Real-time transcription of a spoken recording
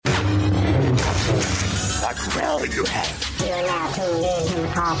all you have. You are now tuned in to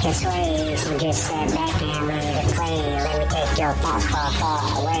Hawkins Way, so just sit back and ready to play. Let me take your thoughts far,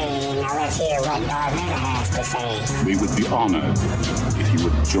 far away. Now let's hear what Darth Vader has to say. We would be honored if you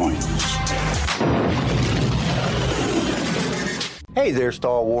would join us. Hey there,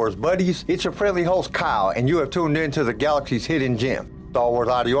 Star Wars buddies. It's your friendly host, Kyle, and you have tuned in to the galaxy's hidden gem, Star Wars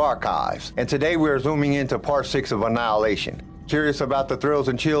Audio Archives. And today we are zooming into Part 6 of Annihilation. Curious about the thrills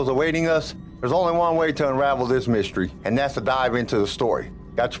and chills awaiting us? There's only one way to unravel this mystery, and that's to dive into the story.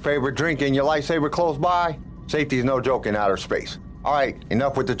 Got your favorite drink and your lightsaber close by? Safety's no joke in outer space. All right,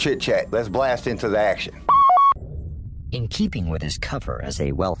 enough with the chit-chat. Let's blast into the action. In keeping with his cover as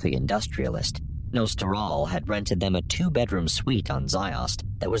a wealthy industrialist, Nostaral had rented them a 2-bedroom suite on Ziost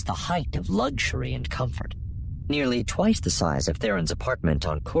that was the height of luxury and comfort, nearly twice the size of Theron's apartment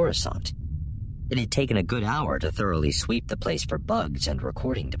on Coruscant. It had taken a good hour to thoroughly sweep the place for bugs and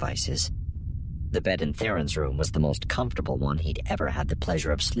recording devices. The bed in Theron's room was the most comfortable one he'd ever had the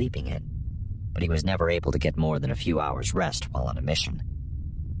pleasure of sleeping in, but he was never able to get more than a few hours' rest while on a mission.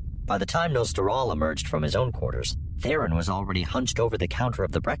 By the time Nostaral emerged from his own quarters, Theron was already hunched over the counter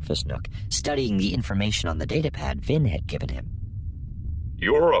of the breakfast nook, studying the information on the datapad Vin had given him.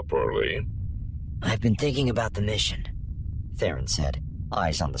 You're up early. I've been thinking about the mission, Theron said,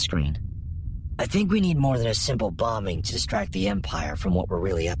 eyes on the screen. I think we need more than a simple bombing to distract the Empire from what we're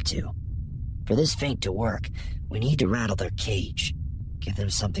really up to. For this feint to work, we need to rattle their cage, give them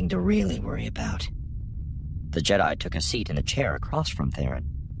something to really worry about. The Jedi took a seat in a chair across from Theron.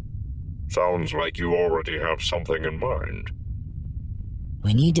 Sounds like you already have something in mind.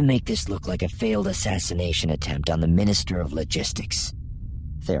 We need to make this look like a failed assassination attempt on the Minister of Logistics,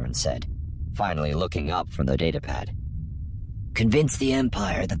 Theron said, finally looking up from the datapad. Convince the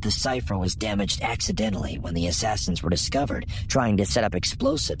Empire that the cipher was damaged accidentally when the assassins were discovered trying to set up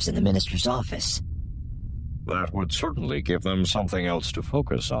explosives in the Minister's office. That would certainly give them something else to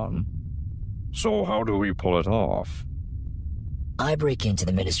focus on. So how do we pull it off? I break into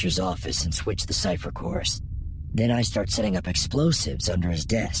the Minister's office and switch the cipher course. Then I start setting up explosives under his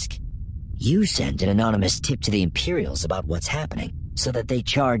desk. You send an anonymous tip to the Imperials about what's happening so that they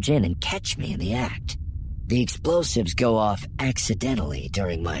charge in and catch me in the act. The explosives go off accidentally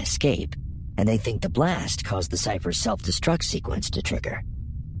during my escape, and they think the blast caused the cipher's self-destruct sequence to trigger.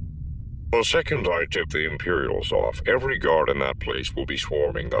 The second I tip the Imperials off, every guard in that place will be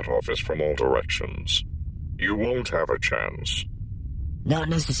swarming that office from all directions. You won't have a chance. Not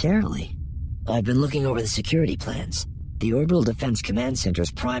necessarily. I've been looking over the security plans. The Orbital Defense Command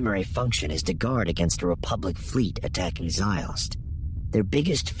Center's primary function is to guard against a Republic fleet attacking Ziost. Their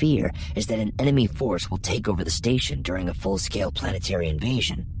biggest fear is that an enemy force will take over the station during a full-scale planetary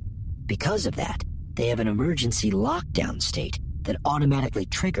invasion. Because of that, they have an emergency lockdown state that automatically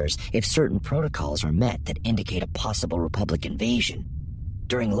triggers if certain protocols are met that indicate a possible Republic invasion.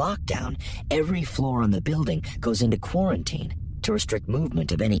 During lockdown, every floor on the building goes into quarantine to restrict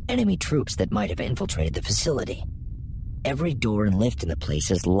movement of any enemy troops that might have infiltrated the facility. Every door and lift in the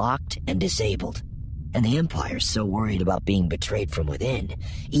place is locked and disabled. And the Empire's so worried about being betrayed from within,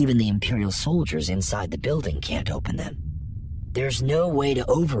 even the Imperial soldiers inside the building can't open them. There's no way to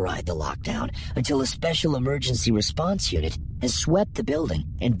override the lockdown until a special emergency response unit has swept the building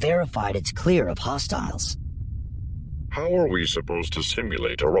and verified it's clear of hostiles. How are we supposed to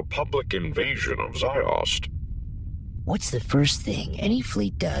simulate a Republic invasion of Ziost? What's the first thing any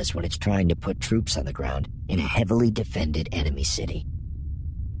fleet does when it's trying to put troops on the ground in a heavily defended enemy city?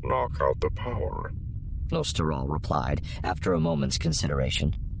 Knock out the power. Nostaral replied, after a moment's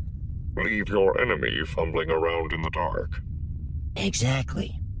consideration. Leave your enemy fumbling around in the dark.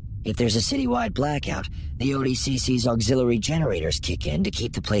 Exactly. If there's a citywide blackout, the ODCC's auxiliary generators kick in to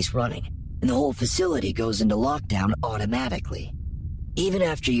keep the place running, and the whole facility goes into lockdown automatically. Even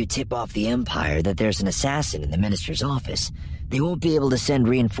after you tip off the Empire that there's an assassin in the Minister's office, they won't be able to send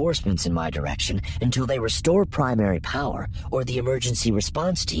reinforcements in my direction until they restore primary power or the emergency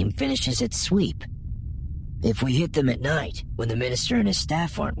response team finishes its sweep. If we hit them at night, when the Minister and his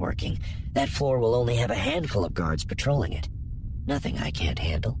staff aren't working, that floor will only have a handful of guards patrolling it. Nothing I can't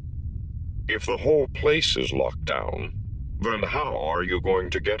handle. If the whole place is locked down, then how are you going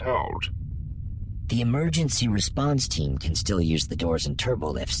to get out? The emergency response team can still use the doors and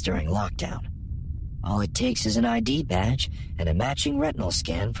turbolifts during lockdown. All it takes is an ID badge and a matching retinal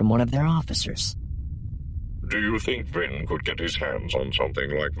scan from one of their officers. Do you think Vin could get his hands on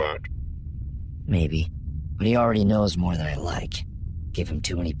something like that? Maybe. But he already knows more than I like. Give him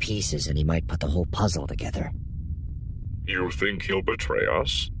too many pieces and he might put the whole puzzle together. You think he'll betray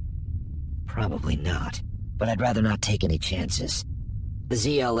us? Probably not, but I'd rather not take any chances. The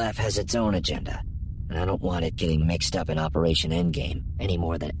ZLF has its own agenda, and I don't want it getting mixed up in Operation Endgame any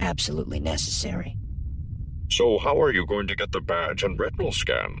more than absolutely necessary. So how are you going to get the badge and retinal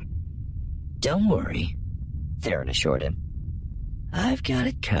scan? Don't worry, Theron assured him. I've got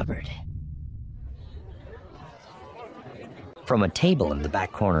it covered. From a table in the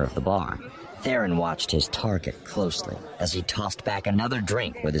back corner of the bar, Theron watched his target closely as he tossed back another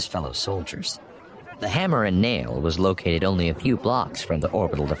drink with his fellow soldiers. The Hammer and Nail was located only a few blocks from the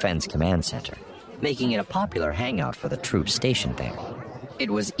Orbital Defense Command Center, making it a popular hangout for the troops stationed there. It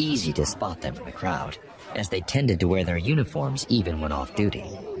was easy to spot them in the crowd, as they tended to wear their uniforms even when off duty,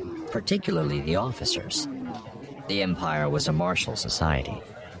 particularly the officers. The Empire was a martial society,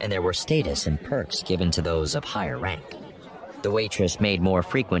 and there were status and perks given to those of higher rank. The waitress made more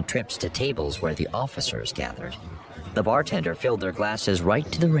frequent trips to tables where the officers gathered. The bartender filled their glasses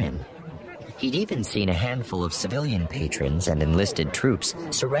right to the rim. He'd even seen a handful of civilian patrons and enlisted troops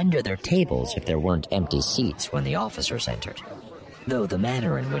surrender their tables if there weren't empty seats when the officers entered, though the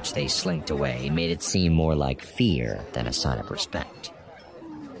manner in which they slinked away made it seem more like fear than a sign of respect.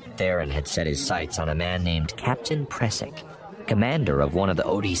 Theron had set his sights on a man named Captain Pressick, commander of one of the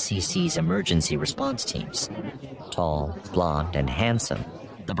ODCC's emergency response teams. Tall, blond, and handsome,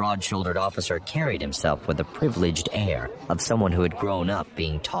 the broad-shouldered officer carried himself with a privileged air of someone who had grown up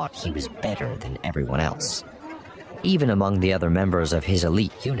being taught he was better than everyone else. Even among the other members of his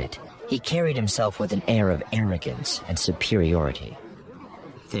elite unit, he carried himself with an air of arrogance and superiority.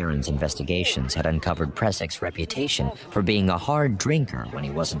 Theron's investigations had uncovered Pressick's reputation for being a hard drinker when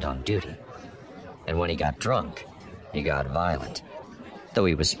he wasn't on duty. And when he got drunk, he got violent, though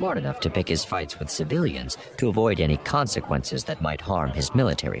he was smart enough to pick his fights with civilians to avoid any consequences that might harm his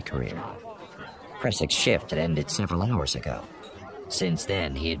military career. Pressick's shift had ended several hours ago. Since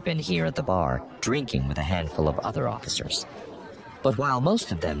then, he had been here at the bar, drinking with a handful of other officers. But while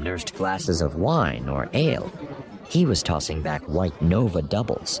most of them nursed glasses of wine or ale, he was tossing back white Nova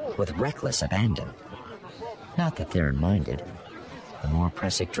doubles with reckless abandon. Not that Theron minded. The more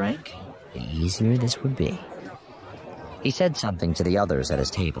Pressick drank, the easier this would be. He said something to the others at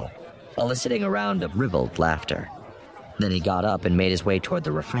his table, eliciting a round of ribald laughter. Then he got up and made his way toward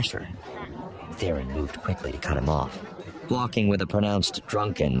the refresher. Theron moved quickly to cut him off, walking with a pronounced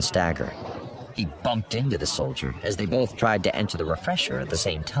drunken stagger. He bumped into the soldier as they both tried to enter the refresher at the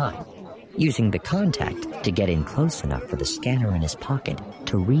same time, using the contact to get in close enough for the scanner in his pocket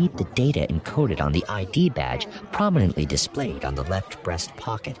to read the data encoded on the ID badge prominently displayed on the left breast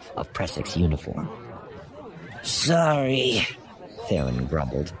pocket of Pressick's uniform. Sorry, Theron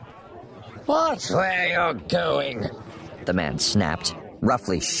grumbled. Watch where you're going, the man snapped,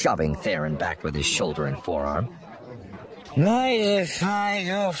 roughly shoving Theron back with his shoulder and forearm. Mind if I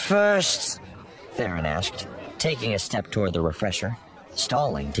go first? Theron asked, taking a step toward the refresher,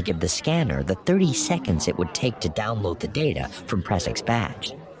 stalling to give the scanner the 30 seconds it would take to download the data from Pressick's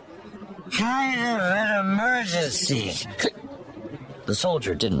badge. Kind of an emergency. The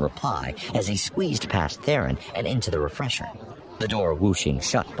soldier didn't reply as he squeezed past Theron and into the refresher, the door whooshing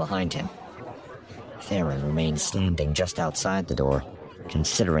shut behind him. Theron remained standing just outside the door,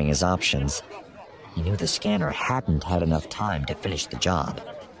 considering his options. He knew the scanner hadn't had enough time to finish the job,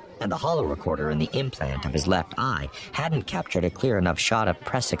 and the holorecorder in the implant of his left eye hadn't captured a clear enough shot of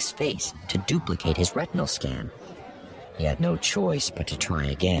Pressick's face to duplicate his retinal scan. He had no choice but to try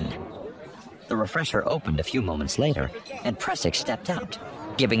again. The refresher opened a few moments later, and Pressick stepped out,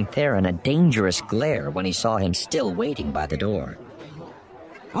 giving Theron a dangerous glare when he saw him still waiting by the door.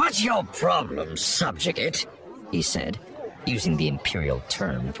 What's your problem, subjugate? He said, using the Imperial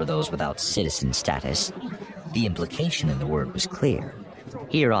term for those without citizen status. The implication in the word was clear.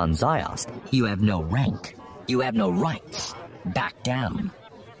 Here on Ziost, you have no rank. You have no rights. Back down.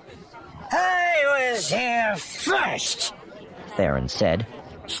 I was here first, Theron said,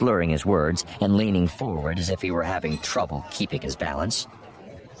 slurring his words and leaning forward as if he were having trouble keeping his balance.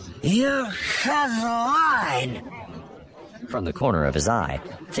 You have the line! From the corner of his eye,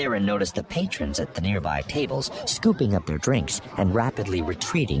 Theron noticed the patrons at the nearby tables scooping up their drinks and rapidly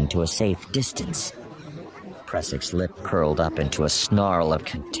retreating to a safe distance. Pressick's lip curled up into a snarl of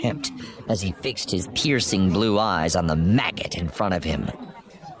contempt as he fixed his piercing blue eyes on the maggot in front of him.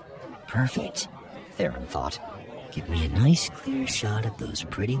 Perfect, Theron thought. Give me a nice clear shot of those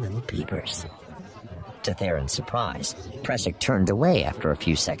pretty little peepers. To Theron's surprise, Pressick turned away after a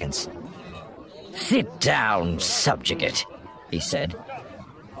few seconds. Sit down, subjugate, he said.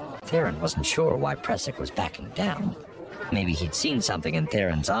 Theron wasn't sure why Pressick was backing down. Maybe he'd seen something in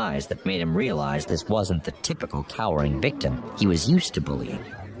Theron's eyes that made him realize this wasn't the typical cowering victim he was used to bullying.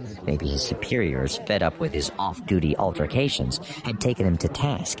 Maybe his superiors, fed up with his off-duty altercations, had taken him to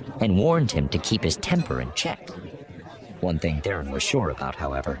task and warned him to keep his temper in check. One thing Theron was sure about,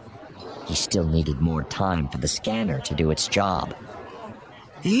 however, he still needed more time for the scanner to do its job.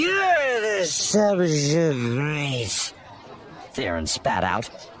 "You're the subject," Theron spat out,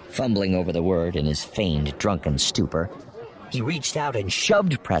 fumbling over the word in his feigned drunken stupor. He reached out and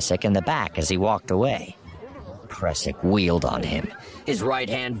shoved Presic in the back as he walked away. Presic wheeled on him, his right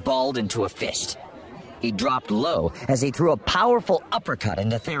hand balled into a fist. He dropped low as he threw a powerful uppercut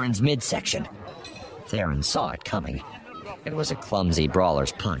into Theron's midsection. Theron saw it coming. It was a clumsy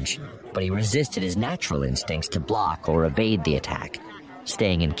brawler's punch, but he resisted his natural instincts to block or evade the attack.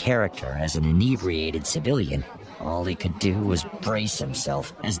 Staying in character as an inebriated civilian, all he could do was brace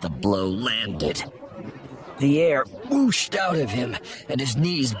himself as the blow landed. The air whooshed out of him, and his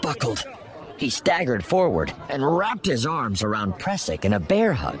knees buckled. He staggered forward and wrapped his arms around Presic in a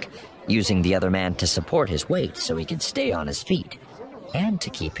bear hug, using the other man to support his weight so he could stay on his feet, and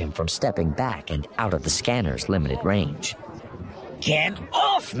to keep him from stepping back and out of the scanner's limited range. "Get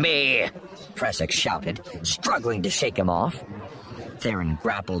off me!" Presic shouted, struggling to shake him off. Theron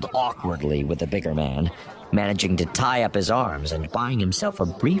grappled awkwardly with the bigger man, managing to tie up his arms and buying himself a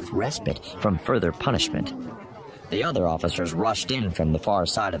brief respite from further punishment. The other officers rushed in from the far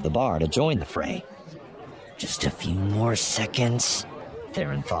side of the bar to join the fray. Just a few more seconds,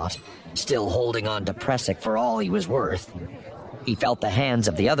 Theron thought, still holding on to Presic for all he was worth. He felt the hands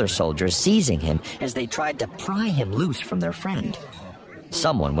of the other soldiers seizing him as they tried to pry him loose from their friend.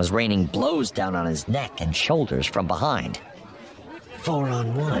 Someone was raining blows down on his neck and shoulders from behind.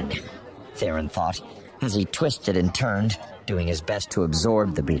 4-on-1, Theron thought, as he twisted and turned, doing his best to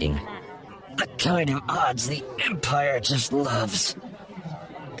absorb the beating. The kind of odds the Empire just loves.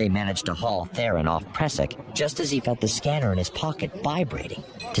 They managed to haul Theron off Presic just as he felt the scanner in his pocket vibrating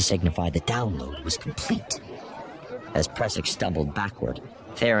to signify the download was complete. As Presic stumbled backward,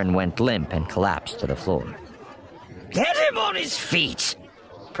 Theron went limp and collapsed to the floor. "Get him on his feet!"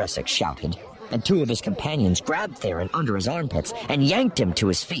 Presic shouted, and two of his companions grabbed Theron under his armpits and yanked him to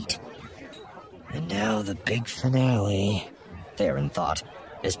his feet. And now the big finale, Theron thought,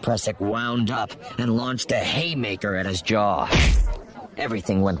 as Presic wound up and launched a haymaker at his jaw.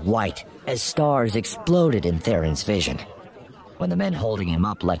 Everything went white as stars exploded in Theron's vision. When the men holding him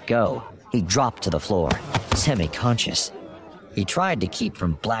up let go, he dropped to the floor, semi-conscious. He tried to keep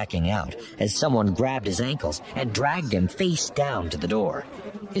from blacking out as someone grabbed his ankles and dragged him face down to the door,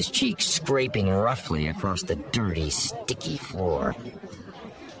 his cheeks scraping roughly across the dirty, sticky floor.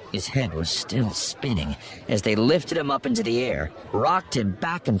 His head was still spinning as they lifted him up into the air, rocked him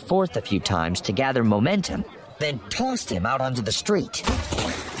back and forth a few times to gather momentum, then tossed him out onto the street.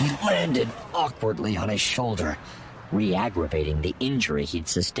 He landed awkwardly on his shoulder, re-aggravating the injury he'd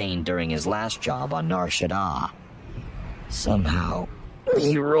sustained during his last job on Nar Shaddaa. Somehow,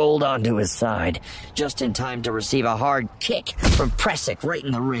 he rolled onto his side, just in time to receive a hard kick from Presic right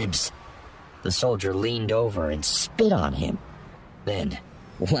in the ribs. The soldier leaned over and spit on him. Then,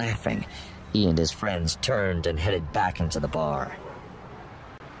 laughing, he and his friends turned and headed back into the bar.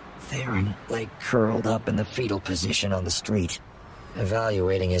 Theron lay curled up in the fetal position on the street,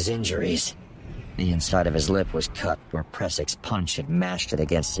 evaluating his injuries. The inside of his lip was cut where Presic's punch had mashed it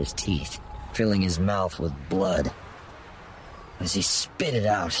against his teeth, filling his mouth with blood. As he spit it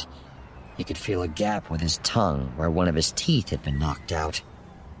out, he could feel a gap with his tongue where one of his teeth had been knocked out.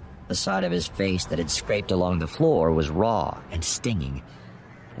 The side of his face that had scraped along the floor was raw and stinging,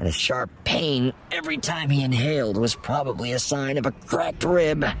 and a sharp pain every time he inhaled was probably a sign of a cracked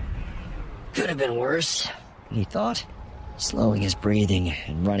rib. Could have been worse, he thought, slowing his breathing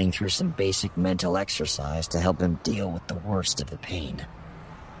and running through some basic mental exercise to help him deal with the worst of the pain.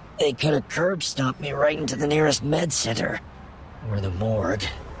 They could have curb-stomped me right into the nearest med center, or the morgue.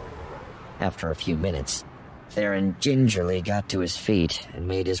 After a few minutes, Theron gingerly got to his feet and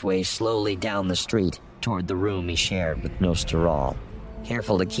made his way slowly down the street toward the room he shared with Nostaral,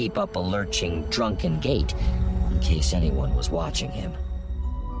 careful to keep up a lurching, drunken gait in case anyone was watching him.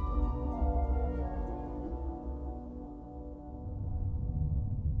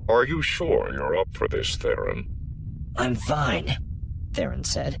 Are you sure you're up for this, Theron? I'm fine, Theron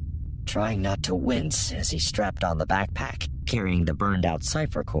said, trying not to wince as he strapped on the backpack, carrying the burned-out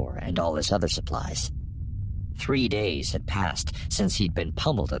cipher core and all his other supplies. 3 days had passed since he'd been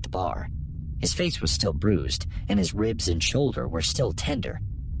pummeled at the bar. His face was still bruised, and his ribs and shoulder were still tender,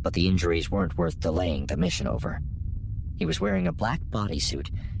 but the injuries weren't worth delaying the mission over. He was wearing a black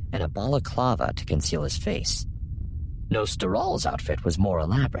bodysuit and a balaclava to conceal his face. Nostaral's outfit was more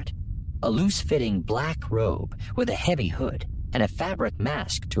elaborate, a loose-fitting black robe with a heavy hood, and a fabric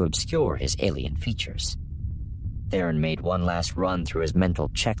mask to obscure his alien features. Theron made one last run through his mental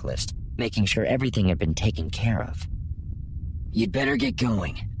checklist, making sure everything had been taken care of. "You'd better get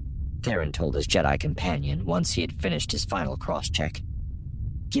going," Theron told his Jedi companion once he had finished his final cross-check.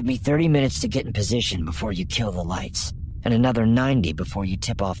 "Give me 30 minutes to get in position before you kill the lights, and another 90 before you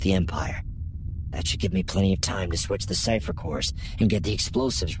tip off the Empire. That should give me plenty of time to switch the cipher cores and get the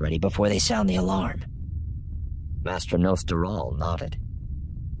explosives ready before they sound the alarm." Master Nostaral nodded.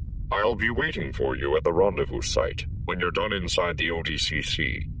 I'll be waiting for you at the rendezvous site when you're done inside the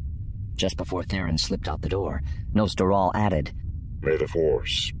ODCC. Just before Theron slipped out the door, Nostaral added, May the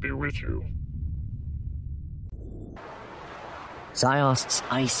Force be with you. Zyost's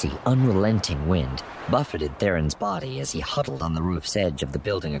icy, unrelenting wind buffeted Theron's body as he huddled on the roof's edge of the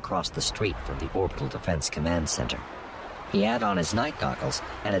building across the street from the Orbital Defense Command Center. He had on his night goggles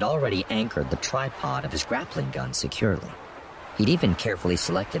and had already anchored the tripod of his grappling gun securely. He'd even carefully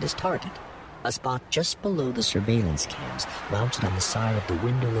selected his target, a spot just below the surveillance cams mounted on the side of the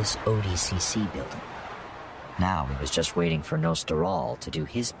windowless ODCC building. Now he was just waiting for Nostaral to do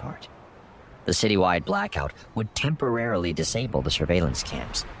his part. The citywide blackout would temporarily disable the surveillance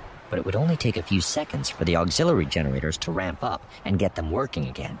cams, but it would only take a few seconds for the auxiliary generators to ramp up and get them working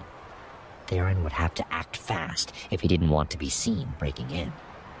again. Theron would have to act fast if he didn't want to be seen breaking in.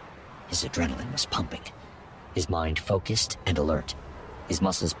 His adrenaline was pumping, his mind focused and alert, his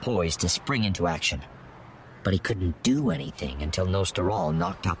muscles poised to spring into action. But he couldn't do anything until Nostaral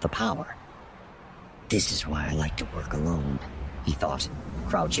knocked out the power. "This is why I like to work alone," he thought,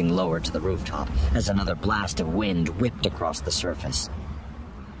 crouching lower to the rooftop as another blast of wind whipped across the surface.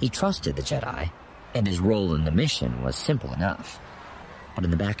 He trusted the Jedi, and his role in the mission was simple enough. But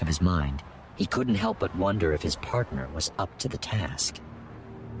in the back of his mind, he couldn't help but wonder if his partner was up to the task.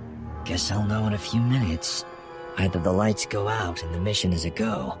 "Guess I'll know in a few minutes. Either the lights go out and the mission is a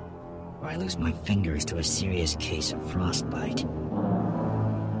go, or I lose my fingers to a serious case of frostbite."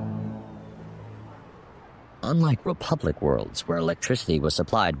 Unlike Republic worlds, where electricity was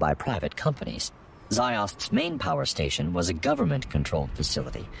supplied by private companies, Zyost's main power station was a government-controlled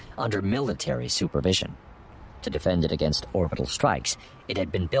facility under military supervision. To defend it against orbital strikes, it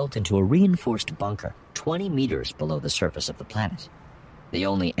had been built into a reinforced bunker 20 meters below the surface of the planet. The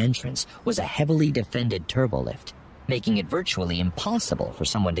only entrance was a heavily defended turbolift, making it virtually impossible for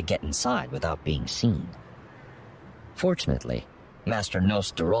someone to get inside without being seen. Fortunately, Master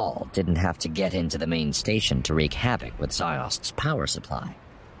Nostaral didn't have to get into the main station to wreak havoc with Zyost's power supply.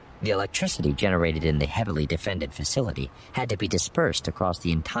 The electricity generated in the heavily defended facility had to be dispersed across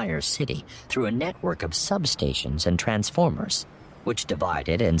the entire city through a network of substations and transformers, which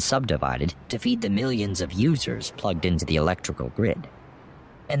divided and subdivided to feed the millions of users plugged into the electrical grid.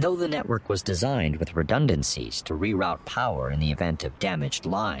 And though the network was designed with redundancies to reroute power in the event of damaged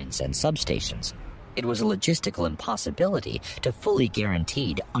lines and substations, it was a logistical impossibility to fully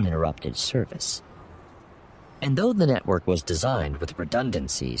guarantee uninterrupted service. And though the network was designed with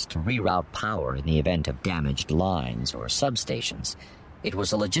redundancies to reroute power in the event of damaged lines or substations, it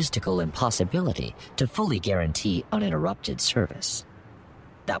was a logistical impossibility to fully guarantee uninterrupted service.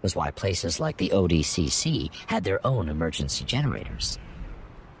 That was why places like the ODCC had their own emergency generators.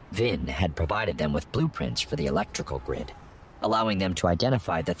 Vin had provided them with blueprints for the electrical grid, allowing them to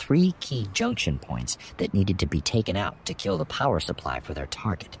identify the 3 key junction points that needed to be taken out to kill the power supply for their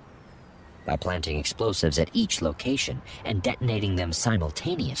target. By planting explosives at each location and detonating them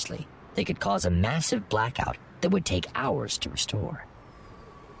simultaneously, they could cause a massive blackout that would take hours to restore.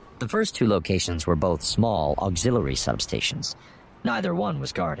 The first 2 locations were both small auxiliary substations. Neither one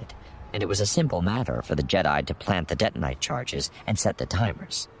was guarded, and it was a simple matter for the Jedi to plant the detonite charges and set the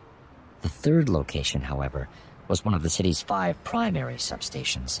timers. The third location, however, was one of the city's 5 primary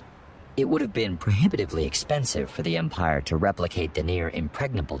substations. It would have been prohibitively expensive for the Empire to replicate the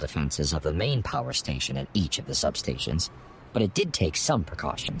near-impregnable defenses of the main power station at each of the substations, but it did take some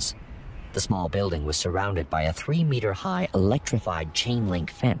precautions. The small building was surrounded by a 3-meter-high electrified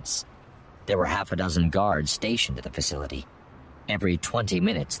chain-link fence. There were half a dozen guards stationed at the facility. Every 20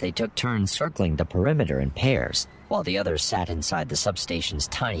 minutes, they took turns circling the perimeter in pairs, while the others sat inside the substation's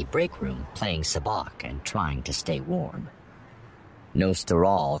tiny break room playing sabacc and trying to stay warm.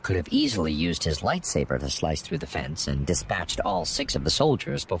 Nostaral could have easily used his lightsaber to slice through the fence and dispatched all 6 of the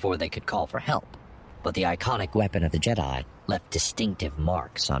soldiers before they could call for help, but the iconic weapon of the Jedi left distinctive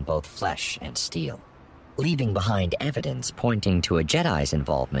marks on both flesh and steel. Leaving behind evidence pointing to a Jedi's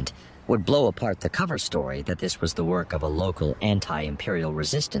involvement would blow apart the cover story that this was the work of a local anti-imperial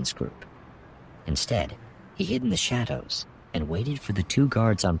resistance group. Instead, he hid in the shadows and waited for the 2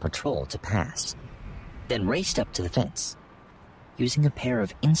 guards on patrol to pass, then raced up to the fence. Using a pair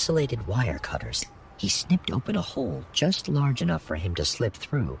of insulated wire cutters, he snipped open a hole just large enough for him to slip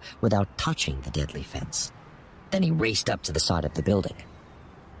through without touching the deadly fence. Then he raced up to the side of the building.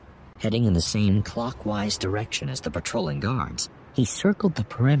 Heading in the same clockwise direction as the patrolling guards, he circled the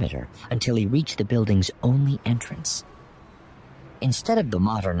perimeter until he reached the building's only entrance. Instead of the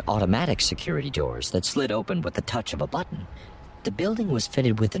modern automatic security doors that slid open with the touch of a button, the building was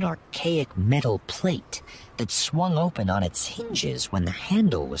fitted with an archaic metal plate that swung open on its hinges when the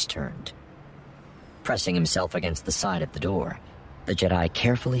handle was turned. Pressing himself against the side of the door, the Jedi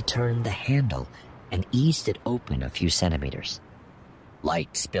carefully turned the handle and eased it open a few centimeters.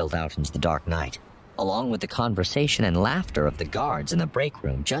 Light spilled out into the dark night, along with the conversation and laughter of the guards in the break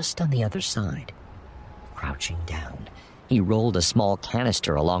room just on the other side. Crouching down, he rolled a small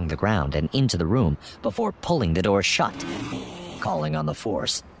canister along the ground and into the room before pulling the door shut. Calling on the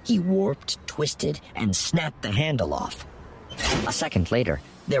Force, he warped, twisted, and snapped the handle off. A second later,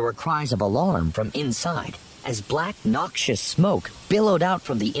 there were cries of alarm from inside as black, noxious smoke billowed out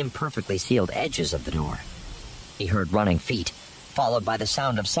from the imperfectly sealed edges of the door. He heard running feet, followed by the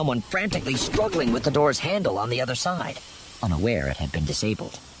sound of someone frantically struggling with the door's handle on the other side, unaware it had been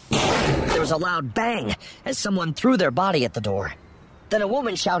disabled. There was a loud bang as someone threw their body at the door. Then a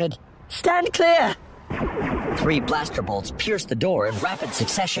woman shouted, "Stand clear!" 3 blaster bolts pierced the door in rapid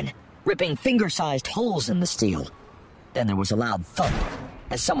succession, ripping finger-sized holes in the steel. Then there was a loud thump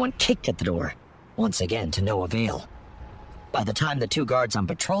as someone kicked at the door, once again to no avail. By the time the 2 guards on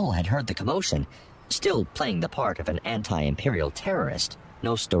patrol had heard the commotion, still playing the part of an anti-Imperial terrorist,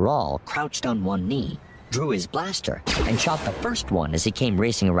 Nostaral crouched on one knee, drew his blaster, and shot the first one as he came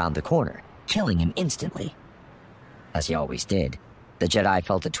racing around the corner, killing him instantly. As he always did, the Jedi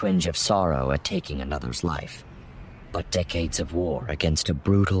felt a twinge of sorrow at taking another's life. But decades of war against a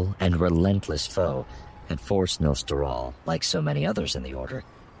brutal and relentless foe had forced Nostaral, like so many others in the Order,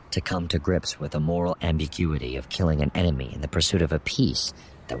 to come to grips with the moral ambiguity of killing an enemy in the pursuit of a peace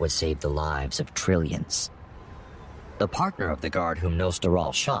that would save the lives of trillions. The partner of the guard whom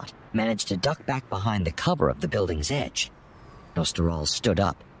Nostaral shot managed to duck back behind the cover of the building's edge. Nostaral stood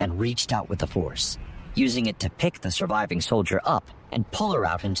up and reached out with the Force, using it to pick the surviving soldier up and pull her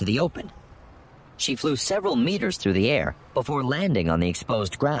out into the open. She flew several meters through the air before landing on the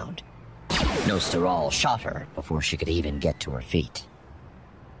exposed ground. Nostaral shot her before she could even get to her feet.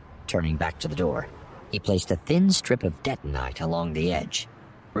 Turning back to the door, he placed a thin strip of detonite along the edge,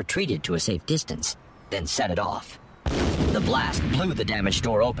 retreated to a safe distance, then set it off. The blast blew the damaged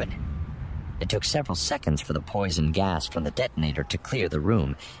door open. It took several seconds for the poison gas from the detonator to clear the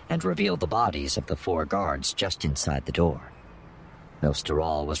room and reveal the bodies of the 4 guards just inside the door.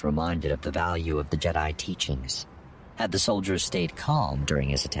 Nostaral was reminded of the value of the Jedi teachings. Had the soldiers stayed calm during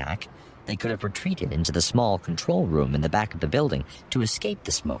his attack, they could have retreated into the small control room in the back of the building to escape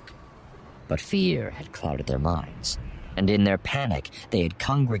the smoke. But fear had clouded their minds, and in their panic, they had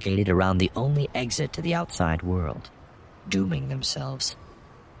congregated around the only exit to the outside world, dooming themselves.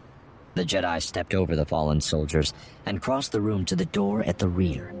 The Jedi stepped over the fallen soldiers and crossed the room to the door at the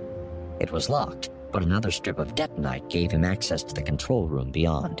rear. It was locked, but another strip of detonite gave him access to the control room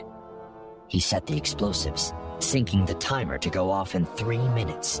beyond. He set the explosives, syncing the timer to go off in 3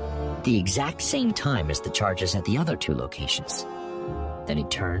 minutes, the exact same time as the charges at the other 2 locations. Then he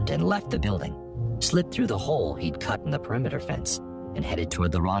turned and left the building, slipped through the hole he'd cut in the perimeter fence, and headed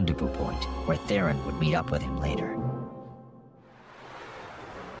toward the rendezvous point where Theron would meet up with him later.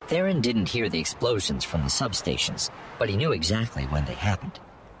 Theron didn't hear the explosions from the substations, but he knew exactly when they happened.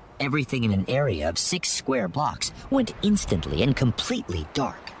 Everything in an area of 6 square blocks went instantly and completely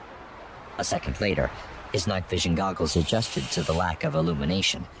dark. A second later, his night vision goggles adjusted to the lack of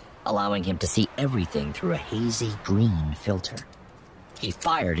illumination, allowing him to see everything through a hazy green filter. He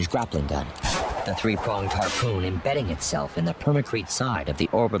fired his grappling gun, the 3-pronged harpoon embedding itself in the permacrete side of the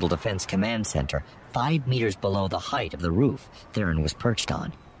Orbital Defense Command Center 5 meters below the height of the roof Theron was perched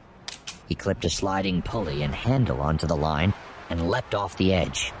on. He clipped a sliding pulley and handle onto the line and leapt off the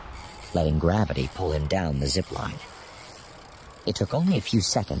edge, letting gravity pull him down the zip line. It took only a few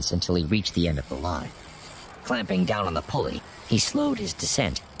seconds until he reached the end of the line. Clamping down on the pulley, he slowed his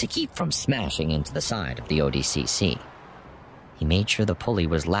descent to keep from smashing into the side of the ODCC. He made sure the pulley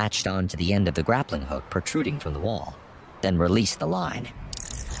was latched onto the end of the grappling hook protruding from the wall, then released the line.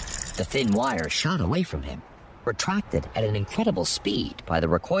 The thin wire shot away from him, retracted at an incredible speed by the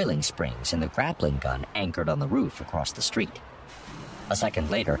recoiling springs in the grappling gun anchored on the roof across the street. A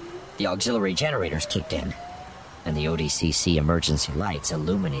second later, the auxiliary generators kicked in, and the ODCC emergency lights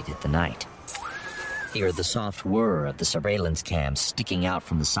illuminated the night. He heard the soft whir of the surveillance cams sticking out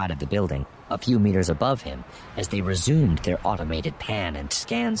from the side of the building a few meters above him as they resumed their automated pan and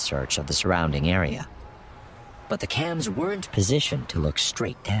scan search of the surrounding area. But the cams weren't positioned to look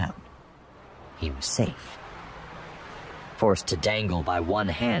straight down. He was safe. Forced to dangle by one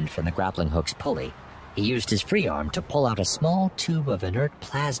hand from the grappling hook's pulley, he used his free arm to pull out a small tube of inert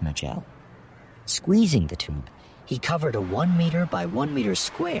plasma gel. Squeezing the tube, he covered a 1 meter by 1 meter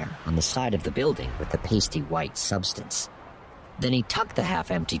square on the side of the building with the pasty white substance. Then he tucked the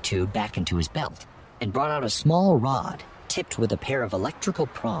half-empty tube back into his belt and brought out a small rod tipped with a pair of electrical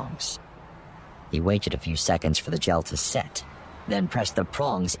prongs. He waited a few seconds for the gel to set, then pressed the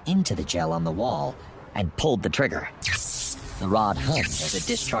prongs into the gel on the wall and pulled the trigger. The rod hummed as it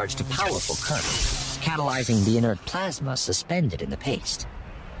discharged a powerful current, catalyzing the inert plasma suspended in the paste.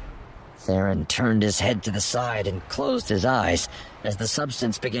 Theron turned his head to the side and closed his eyes as the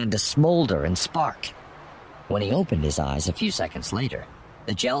substance began to smolder and spark. When he opened his eyes a few seconds later,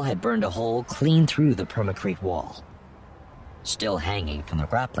 the gel had burned a hole clean through the permacrete wall. Still hanging from the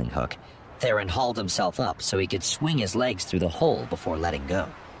grappling hook, Theron hauled himself up so he could swing his legs through the hole before letting go.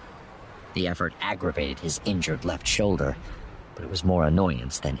 The effort aggravated his injured left shoulder, but it was more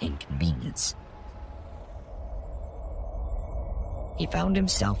annoyance than inconvenience. He found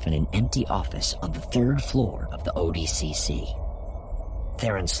himself in an empty office on the 3rd floor of the ODCC.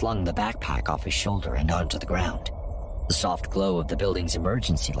 Theron slung the backpack off his shoulder and onto the ground. The soft glow of the building's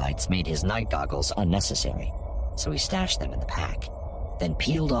emergency lights made his night goggles unnecessary, so he stashed them in the pack, then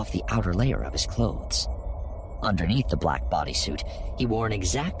peeled off the outer layer of his clothes. Underneath the black bodysuit, he wore an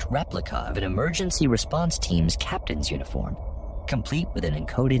exact replica of an emergency response team's captain's uniform, complete with an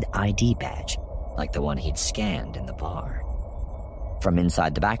encoded ID badge, like the one he'd scanned in the bar. From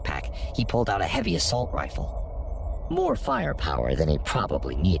inside the backpack, he pulled out a heavy assault rifle. More firepower than he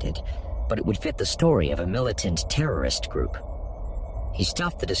probably needed, but it would fit the story of a militant terrorist group. He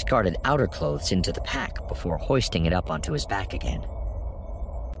stuffed the discarded outer clothes into the pack before hoisting it up onto his back again.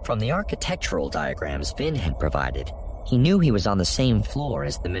 From the architectural diagrams Vin had provided, he knew he was on the same floor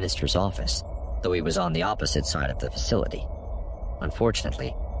as the minister's office, though he was on the opposite side of the facility.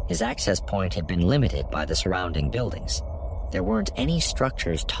 Unfortunately, his access point had been limited by the surrounding buildings. There weren't any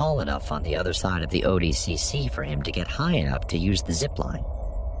structures tall enough on the other side of the ODCC for him to get high enough to use the zip line.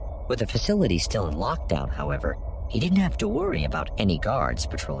 With the facility still in lockdown, however, he didn't have to worry about any guards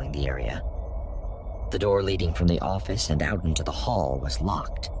patrolling the area. The door leading from the office and out into the hall was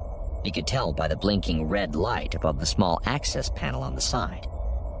locked. He could tell by the blinking red light above the small access panel on the side.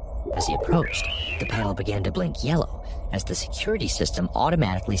 As he approached, the panel began to blink yellow as the security system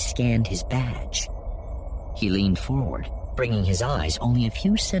automatically scanned his badge. He leaned forward, bringing his eyes only a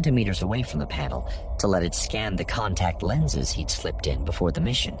few centimeters away from the panel to let it scan the contact lenses he'd slipped in before the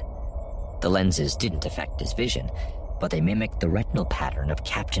mission. The lenses didn't affect his vision, but they mimicked the retinal pattern of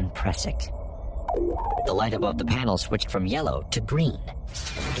Captain Pressick. The light above the panel switched from yellow to green,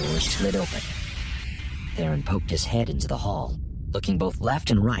 and the doors slid open. Theron poked his head into the hall, looking both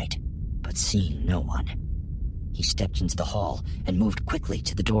left and right, but seeing no one. He stepped into the hall and moved quickly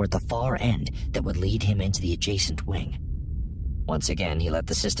to the door at the far end that would lead him into the adjacent wing. Once again, he let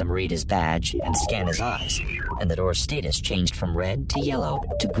the system read his badge and scan his eyes, and the door's status changed from red to yellow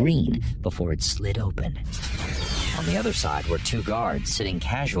to green before it slid open. On the other side were 2 guards sitting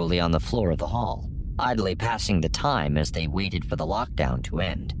casually on the floor of the hall, idly passing the time as they waited for the lockdown to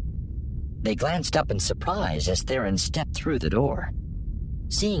end. They glanced up in surprise as Theron stepped through the door.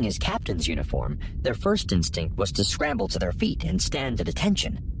 Seeing his captain's uniform, their first instinct was to scramble to their feet and stand at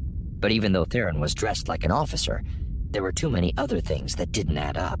attention. But even though Theron was dressed like an officer, there were too many other things that didn't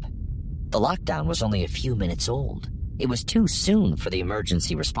add up. The lockdown was only a few minutes old. It was too soon for the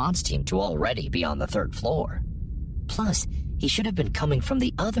emergency response team to already be on the 3rd floor. Plus, he should have been coming from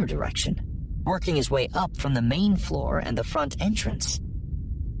the other direction, working his way up from the main floor and the front entrance.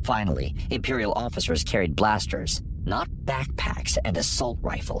 Finally, Imperial officers carried blasters, not backpacks and assault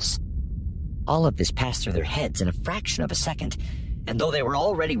rifles. All of this passed through their heads in a fraction of a second, and though they were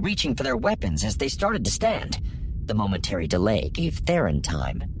already reaching for their weapons as they started to stand, the momentary delay gave Theron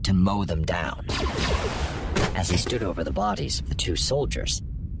time to mow them down. As he stood over the bodies of the 2 soldiers,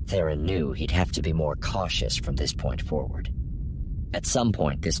 Theron knew he'd have to be more cautious from this point forward. At some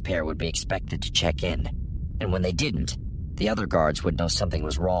point, this pair would be expected to check in, and when they didn't, the other guards would know something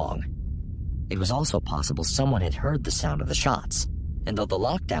was wrong. It was also possible someone had heard the sound of the shots, and though the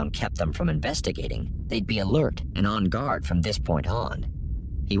lockdown kept them from investigating, they'd be alert and on guard from this point on.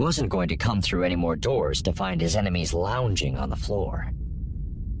 He wasn't going to come through any more doors to find his enemies lounging on the floor.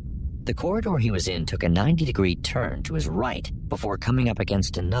 The corridor he was in took a 90-degree turn to his right before coming up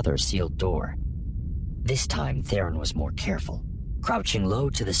against another sealed door. This time, Theron was more careful, crouching low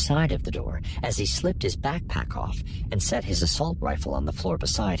to the side of the door as he slipped his backpack off and set his assault rifle on the floor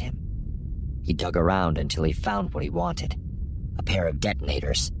beside him. He dug around until he found what he wanted, a pair of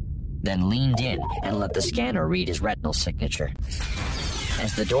detonators, then leaned in and let the scanner read his retinal signature.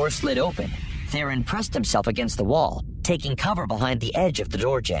 As the door slid open, Theron pressed himself against the wall, taking cover behind the edge of the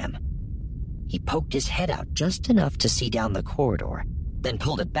door jamb. He poked his head out just enough to see down the corridor, then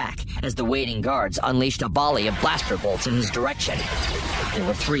pulled it back as the waiting guards unleashed a volley of blaster bolts in his direction. There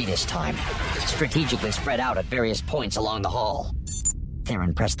were 3 this time, strategically spread out at various points along the hall.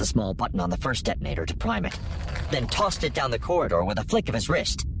 Theron pressed the small button on the first detonator to prime it, then tossed it down the corridor with a flick of his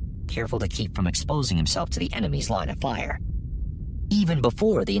wrist, careful to keep from exposing himself to the enemy's line of fire. Even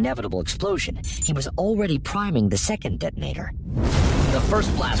before the inevitable explosion, he was already priming the second detonator. The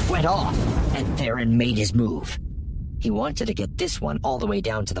first blast went off, and Theron made his move. He wanted to get this one all the way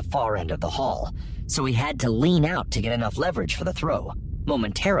down to the far end of the hall, so he had to lean out to get enough leverage for the throw,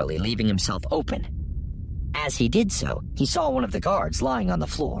 momentarily leaving himself open. As he did so, he saw one of the guards lying on the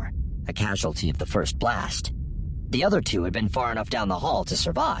floor, a casualty of the first blast. The other 2 had been far enough down the hall to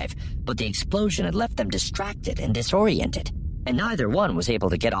survive, but the explosion had left them distracted and disoriented, and neither one was able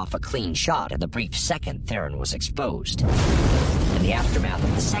to get off a clean shot in the brief second Theron was exposed. In the aftermath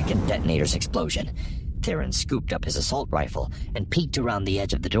of the second detonator's explosion, Theron scooped up his assault rifle and peeked around the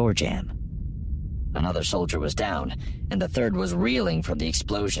edge of the door jamb. Another soldier was down, and the third was reeling from the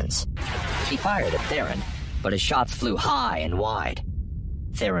explosions. He fired at Theron, but his shots flew high and wide.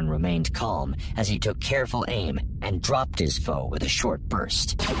 Theron remained calm as he took careful aim and dropped his foe with a short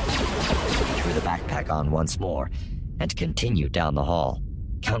burst. He threw the backpack on once more and continued down the hall,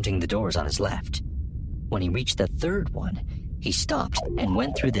 counting the doors on his left. When he reached the third one, he stopped and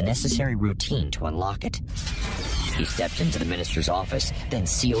went through the necessary routine to unlock it. He stepped into the minister's office, then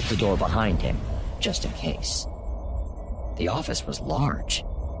sealed the door behind him, just in case. The office was large,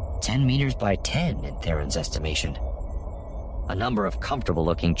 10 meters by 10 in Theron's estimation. A number of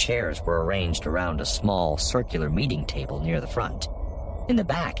comfortable-looking chairs were arranged around a small, circular meeting table near the front. In the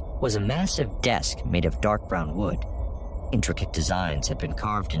back was a massive desk made of dark brown wood. Intricate designs had been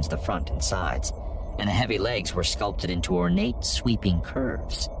carved into the front and sides, and the heavy legs were sculpted into ornate, sweeping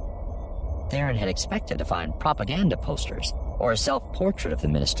curves. Theron had expected to find propaganda posters or a self-portrait of the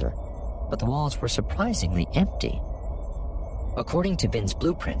minister, but the walls were surprisingly empty. According to Vin's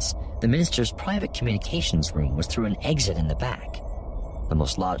blueprints, the minister's private communications room was through an exit in the back, the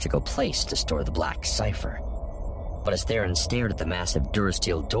most logical place to store the black cipher. But as Theron stared at the massive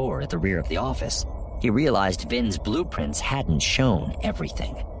Durasteel door at the rear of the office, he realized Vin's blueprints hadn't shown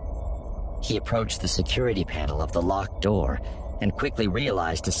everything. He approached the security panel of the locked door and quickly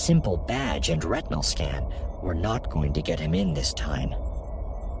realized a simple badge and retinal scan were not going to get him in this time.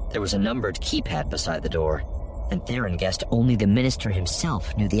 There was a numbered keypad beside the door, and Theron guessed only the minister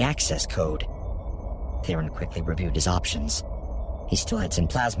himself knew the access code. Theron quickly reviewed his options. He still had some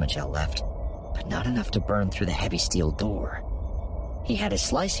plasma gel left, but not enough to burn through the heavy steel door. He had his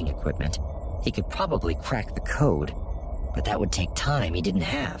slicing equipment. He could probably crack the code, but that would take time he didn't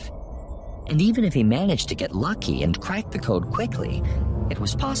have. And even if he managed to get lucky and crack the code quickly, it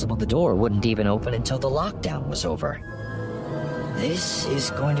was possible the door wouldn't even open until the lockdown was over. "This is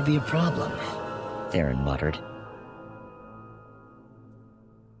going to be a problem," Theron muttered.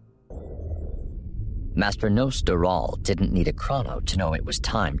 Master Nos Doral didn't need a chrono to know it was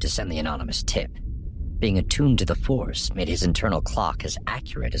time to send the anonymous tip. Being attuned to the Force made his internal clock as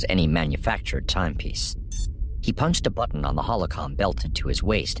accurate as any manufactured timepiece. He punched a button on the holocom belted to his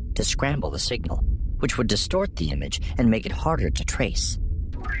waist to scramble the signal, which would distort the image and make it harder to trace.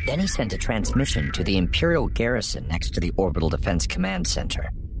 Then he sent a transmission to the Imperial garrison next to the Orbital Defense Command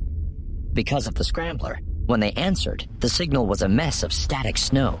Center. Because of the scrambler, when they answered, the signal was a mess of static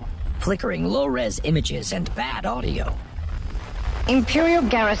snow, flickering low-res images and bad audio. "Imperial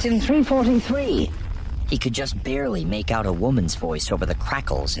Garrison 343. He could just barely make out a woman's voice over the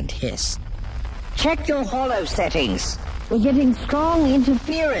crackles and hiss. "Check your holo settings. We're getting strong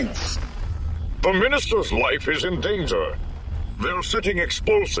interference." The minister's life is in danger. They're setting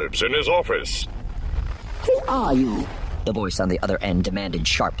explosives in his office. "Who are you? The voice on the other end demanded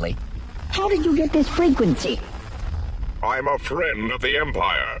sharply. How did you get this frequency?" I'm a friend of the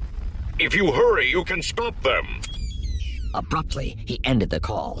Empire. If you hurry, you can stop them. Abruptly, he ended the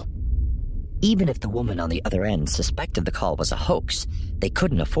call. Even if the woman on the other end suspected the call was a hoax, they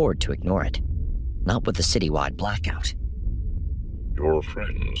couldn't afford to ignore it. Not with the citywide blackout. Your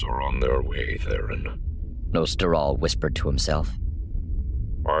friends are on their way, Theron. Nos Doral whispered to himself.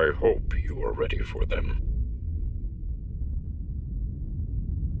 I hope you are ready for them.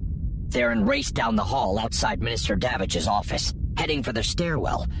 Theron raced down the hall outside Minister Davidge's office, heading for the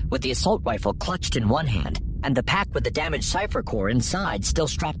stairwell, with the assault rifle clutched in one hand, and the pack with the damaged cipher core inside still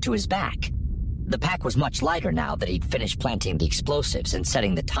strapped to his back. The pack was much lighter now that he'd finished planting the explosives and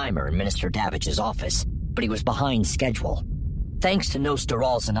setting the timer in Minister Davidge's office, but he was behind schedule. Thanks to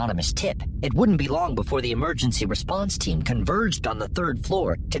Nostaral's anonymous tip, it wouldn't be long before the emergency response team converged on the third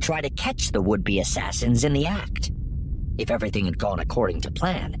floor to try to catch the would-be assassins in the act. If everything had gone according to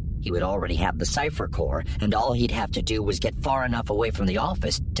plan, he would already have the cipher core, and all he'd have to do was get far enough away from the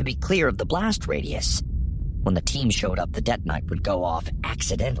office to be clear of the blast radius. When the team showed up, the detonite would go off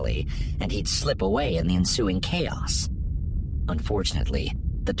accidentally, and he'd slip away in the ensuing chaos. Unfortunately,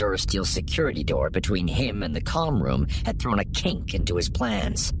 the Durasteel security door between him and the comm room had thrown a kink into his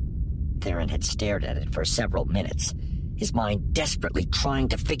plans. Theron had stared at it for several minutes, his mind desperately trying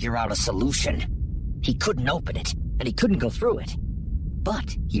to figure out a solution. He couldn't open it, and he couldn't go through it.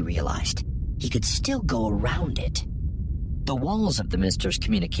 But, he realized, he could still go around it. The walls of the minister's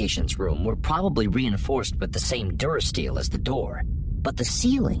communications room were probably reinforced with the same Durasteel as the door, but the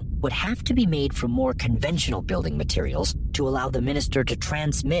ceiling would have to be made from more conventional building materials to allow the minister to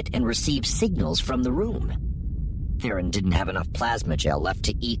transmit and receive signals from the room. Theron didn't have enough plasma gel left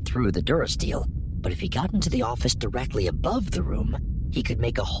to eat through the Durasteel, but if he got into the office directly above the room, he could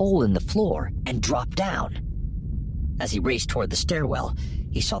make a hole in the floor and drop down. As he raced toward the stairwell,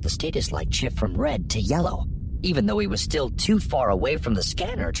 he saw the status light shift from red to yellow, even though he was still too far away from the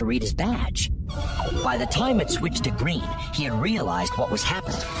scanner to read his badge. By the time it switched to green, he had realized what was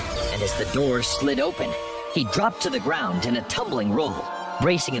happening, and as the door slid open, he dropped to the ground in a tumbling roll,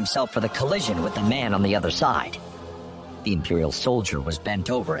 bracing himself for the collision with the man on the other side. The Imperial soldier was bent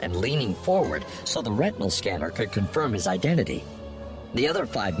over and leaning forward so the retinal scanner could confirm his identity. The other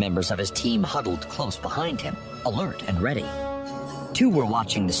 5 members of his team huddled close behind him, alert and ready. 2 were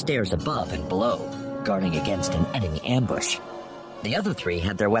watching the stairs above and below, guarding against an enemy ambush. The other 3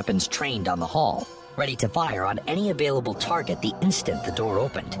 had their weapons trained on the hall, ready to fire on any available target the instant the door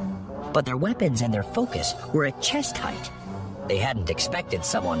opened. But their weapons and their focus were at chest height. They hadn't expected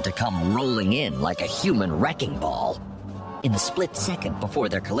someone to come rolling in like a human wrecking ball. In the split second before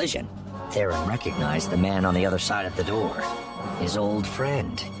their collision, Theron recognized the man on the other side of the door. His old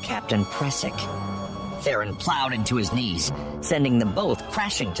friend, Captain Pressick. Theron plowed into his knees, sending them both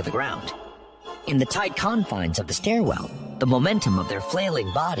crashing to the ground. In the tight confines of the stairwell, the momentum of their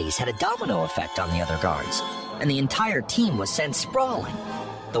flailing bodies had a domino effect on the other guards, and the entire team was sent sprawling.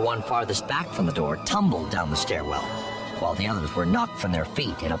 The one farthest back from the door tumbled down the stairwell, while the others were knocked from their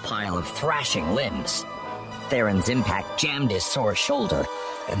feet in a pile of thrashing limbs. Theron's impact jammed his sore shoulder,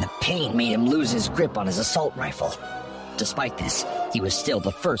 and the pain made him lose his grip on his assault rifle. Despite this, he was still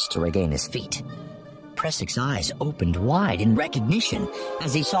the first to regain his feet. Pressick's eyes opened wide in recognition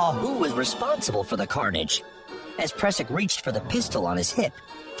as he saw who was responsible for the carnage. As Pressick reached for the pistol on his hip,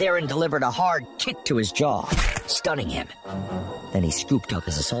 Theron delivered a hard kick to his jaw, stunning him. Then he scooped up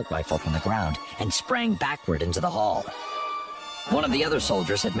his assault rifle from the ground and sprang backward into the hall. One of the other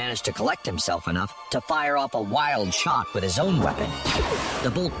soldiers had managed to collect himself enough to fire off a wild shot with his own weapon.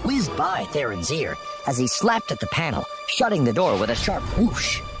 The bolt whizzed by Theron's ear as he slapped at the panel, shutting the door with a sharp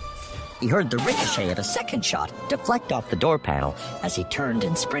whoosh. He heard the ricochet of a second shot deflect off the door panel as he turned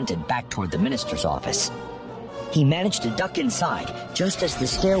and sprinted back toward the minister's office. He managed to duck inside just as the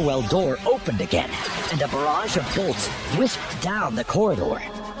stairwell door opened again, and a barrage of bolts whisked down the corridor.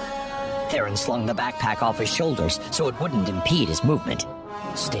 Theron slung the backpack off his shoulders so it wouldn't impede his movement.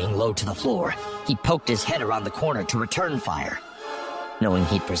 Staying low to the floor, he poked his head around the corner to return fire. Knowing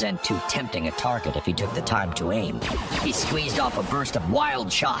he'd present too tempting a target if he took the time to aim, he squeezed off a burst of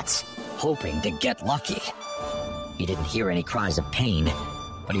wild shots, hoping to get lucky. He didn't hear any cries of pain,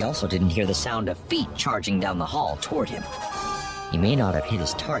 but he also didn't hear the sound of feet charging down the hall toward him. He may not have hit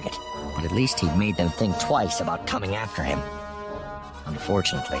his target, but at least he'd made them think twice about coming after him.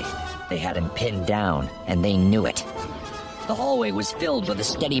 Unfortunately, they had him pinned down, and they knew it. The hallway was filled with a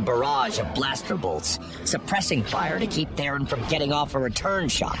steady barrage of blaster bolts, suppressing fire to keep Theron from getting off a return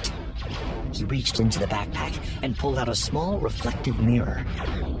shot. He reached into the backpack and pulled out a small reflective mirror.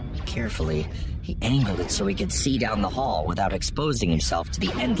 Carefully, he angled it so he could see down the hall without exposing himself to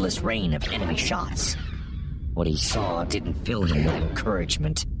the endless rain of enemy shots. What he saw didn't fill him with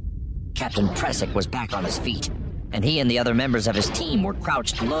encouragement. Captain Pressick was back on his feet, and he and the other members of his team were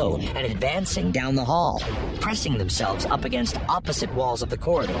crouched low and advancing down the hall, pressing themselves up against opposite walls of the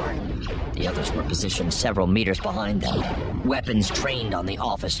corridor. The others were positioned several meters behind them, weapons trained on the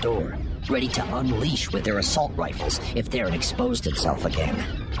office door, ready to unleash with their assault rifles if Theron exposed himself again.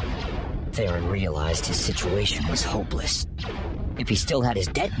 Theron realized his situation was hopeless. If he still had his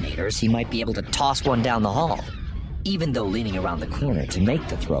detonators, he might be able to toss one down the hall, even though leaning around the corner to make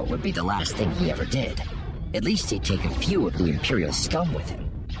the throw would be the last thing he ever did. At least he'd take a few of the Imperial scum with him.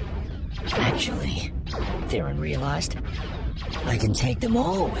 Actually, Theron realized, I can take them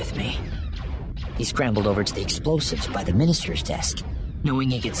all with me. He scrambled over to the explosives by the minister's desk, knowing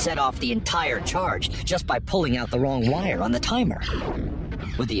he could set off the entire charge just by pulling out the wrong wire on the timer.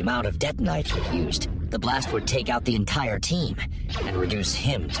 With the amount of detonite he'd used, the blast would take out the entire team and reduce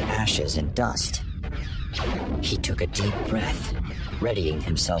him to ashes and dust. He took a deep breath, readying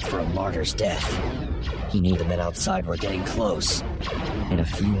himself for a martyr's death. He knew the men outside were getting close. In a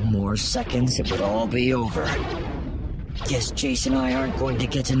few more seconds, it would all be over. Guess Jace and I aren't going to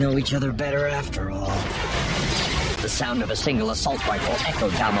get to know each other better after all. The sound of a single assault rifle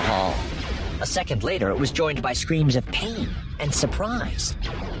echoed down the hall. A second later, it was joined by screams of pain and surprise,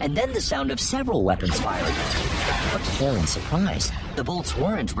 and then the sound of several weapons firing. But to Theron's surprise, the bolts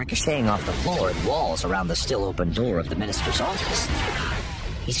weren't ricocheting off the floor and walls around the still-open door of the minister's office.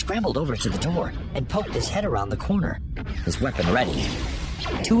 He scrambled over to the door and poked his head around the corner, his weapon ready.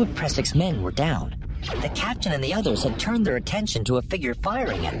 Two of Pressik's men were down. The captain and the others had turned their attention to a figure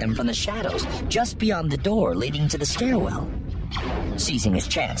firing at them from the shadows just beyond the door leading to the stairwell. Seizing his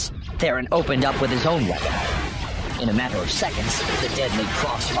chance, Theron opened up with his own weapon. In a matter of seconds, the deadly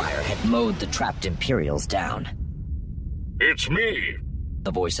crossfire had mowed the trapped Imperials down. It's me!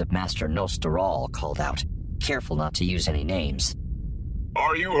 The voice of Master Nostaral called out, careful not to use any names.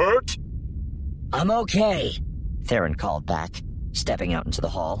 Are you hurt? I'm okay, Theron called back, stepping out into the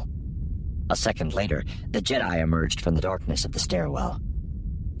hall. A second later, the Jedi emerged from the darkness of the stairwell.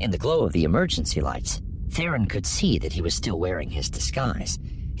 In the glow of the emergency lights, Theron could see that he was still wearing his disguise,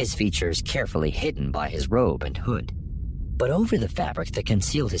 his features carefully hidden by his robe and hood. But over the fabric that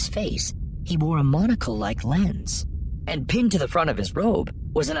concealed his face, he wore a monocle-like lens. And pinned to the front of his robe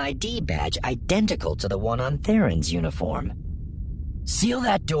was an ID badge identical to the one on Theron's uniform. "Seal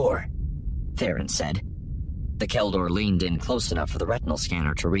that door," Theron said. The Keldor leaned in close enough for the retinal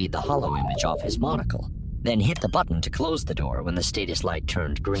scanner to read the hollow image off his monocle, then hit the button to close the door when the status light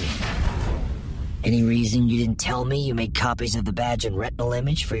turned green. "Any reason you didn't tell me you made copies of the badge and retinal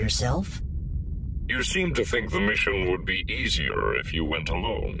image for yourself?" You seem to think the mission would be easier if you went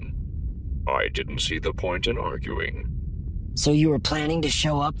alone. I didn't see the point in arguing. "So you were planning to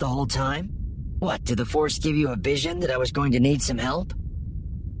show up the whole time? What, did the Force give you a vision that I was going to need some help?"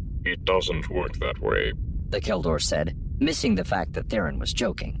 It doesn't work that way, the Keldor said, missing the fact that Theron was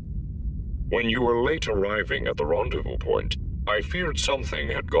joking. When you were late arriving at the rendezvous point, I feared something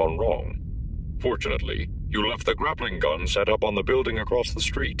had gone wrong. Fortunately, you left the grappling gun set up on the building across the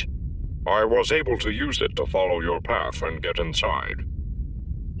street. I was able to use it to follow your path and get inside.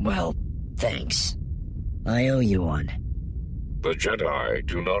 Well, thanks. I owe you one. The Jedi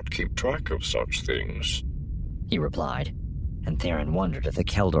do not keep track of such things, he replied, and Theron wondered if the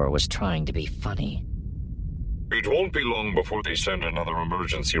Keldor was trying to be funny. It won't be long before they send another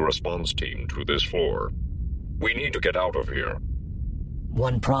emergency response team to this floor. We need to get out of here.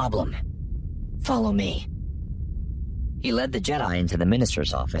 One problem. Follow me. He led the Jedi into the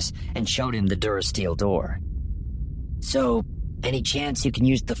minister's office and showed him the Durasteel door. "So, any chance you can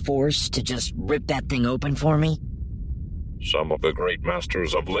use the Force to just rip that thing open for me?" Some of the great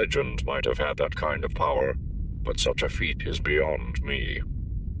masters of legend might have had that kind of power, but such a feat is beyond me.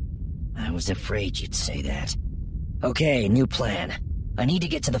 I was afraid you'd say that. Okay, new plan. I need to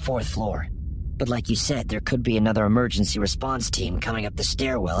get to the 4th floor. But like you said, there could be another emergency response team coming up the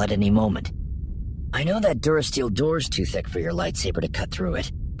stairwell at any moment. I know that Durasteel door's too thick for your lightsaber to cut through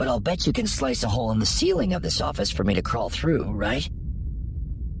it, but I'll bet you can slice a hole in the ceiling of this office for me to crawl through, right?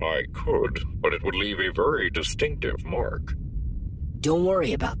 I could, but it would leave a very distinctive mark. Don't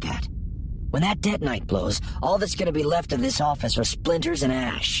worry about that. When that detonite blows, all that's going to be left of this office are splinters and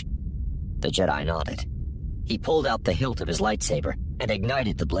ash. The Jedi nodded. He pulled out the hilt of his lightsaber and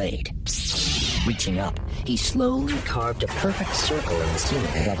ignited the blade. Reaching up, he slowly carved a perfect circle in the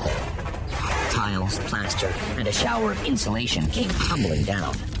ceiling above them. Tiles, plaster, and a shower of insulation came tumbling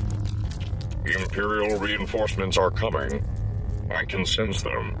down. Imperial reinforcements are coming. I can sense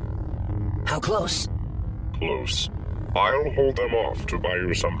them. How close? Close. I'll hold them off to buy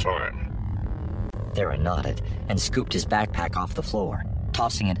you some time. Theron nodded and scooped his backpack off the floor,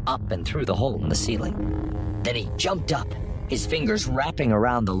 tossing it up and through the hole in the ceiling. Then he jumped up, his fingers wrapping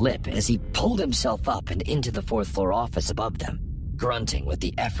around the lip as he pulled himself up and into the 4th floor office above them, grunting with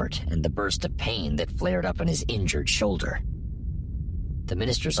the effort and the burst of pain that flared up in his injured shoulder. The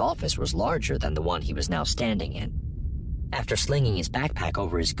minister's office was larger than the one he was now standing in. After slinging his backpack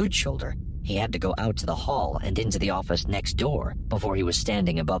over his good shoulder, he had to go out to the hall and into the office next door before he was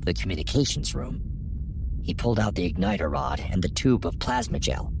standing above the communications room. He pulled out the igniter rod and the tube of plasma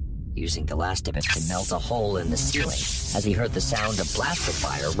gel, using the last of it to melt a hole in the ceiling as he heard the sound of blaster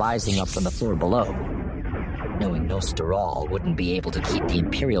fire rising up from the floor below. Knowing Nostaral wouldn't be able to keep the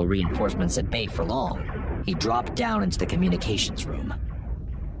Imperial reinforcements at bay for long, he dropped down into the communications room.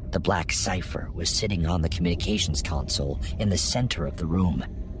 The black cipher was sitting on the communications console in the center of the room.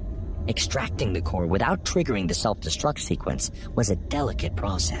 Extracting the core without triggering the self-destruct sequence was a delicate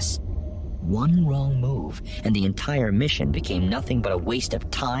process. One wrong move, and the entire mission became nothing but a waste of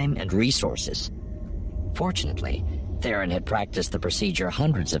time and resources. Fortunately, Theron had practiced the procedure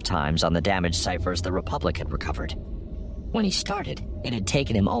hundreds of times on the damaged ciphers the Republic had recovered. When he started, it had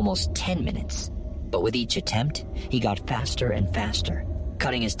taken him almost 10 minutes, but with each attempt, he got faster and faster,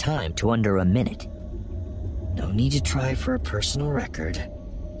 cutting his time to under a minute. No need to try for a personal record,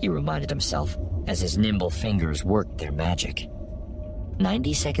 he reminded himself as his nimble fingers worked their magic.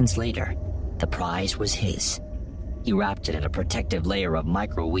 90 seconds later, the prize was his. He wrapped it in a protective layer of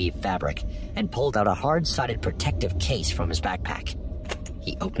microweave fabric and pulled out a hard-sided protective case from his backpack.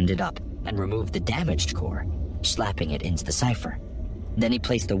 He opened it up and removed the damaged core, slapping it into the cipher. Then he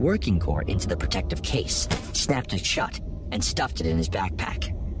placed the working core into the protective case, snapped it shut, and stuffed it in his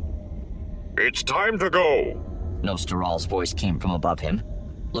backpack. It's time to go! Nostaral's voice came from above him.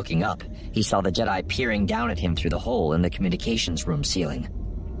 Looking up, he saw the Jedi peering down at him through the hole in the communications room ceiling.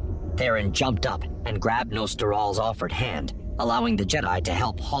 Theron jumped up and grabbed Nostaral's offered hand, allowing the Jedi to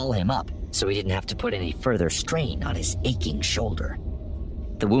help haul him up so he didn't have to put any further strain on his aching shoulder.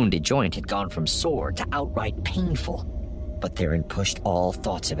 The wounded joint had gone from sore to outright painful, but Theron pushed all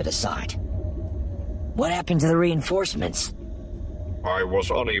thoughts of it aside. What happened to the reinforcements? I was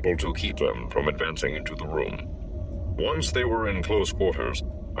unable to keep them from advancing into the room. Once they were in close quarters,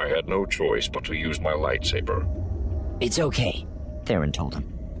 I had no choice but to use my lightsaber. It's okay, Theron told him.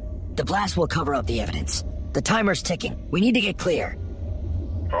 The blast will cover up the evidence. The timer's ticking. We need to get clear.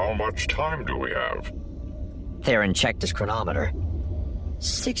 How much time do we have? Theron checked his chronometer.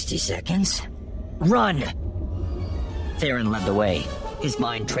 60 seconds. Run! Theron led the way, his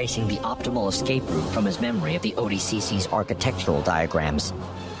mind tracing the optimal escape route from his memory of the ODCC's architectural diagrams.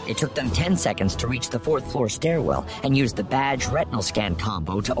 It took them 10 seconds to reach the 4th floor stairwell and use the badge retinal scan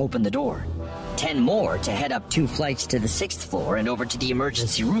combo to open the door. 10 more to head up 2 flights to the 6th floor and over to the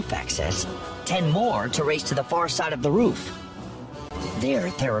emergency roof access. 10 more to race to the far side of the roof. There,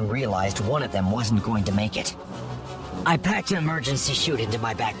 Theron realized one of them wasn't going to make it. I packed an emergency chute into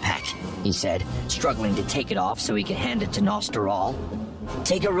my backpack, he said, struggling to take it off so he could hand it to Nostaral.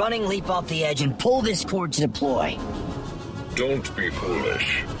 Take a running leap off the edge and pull this cord to deploy. Don't be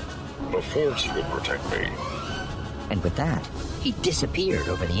foolish. The Force will protect me. And with that, he disappeared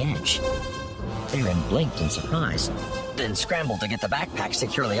over the edge. Theron blinked in surprise, then scrambled to get the backpack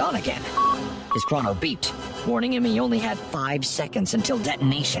securely on again. His chrono beeped, warning him he only had 5 seconds until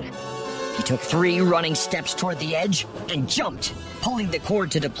detonation. He took 3 running steps toward the edge and jumped, pulling the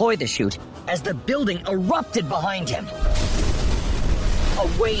cord to deploy the chute as the building erupted behind him.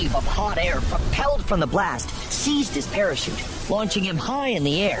 A wave of hot air propelled from the blast seized his parachute, launching him high in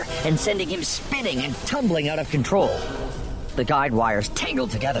the air and sending him spinning and tumbling out of control. The guide wires tangled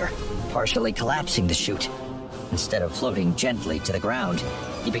together, partially collapsing the chute. Instead of floating gently to the ground,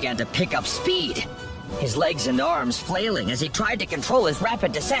 he began to pick up speed, his legs and arms flailing as he tried to control his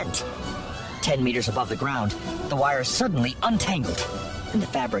rapid descent. 10 meters above the ground, the wires suddenly untangled, and the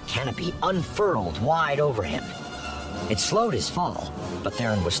fabric canopy unfurled wide over him. It slowed his fall, but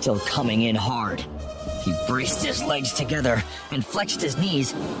Theron was still coming in hard. He braced his legs together and flexed his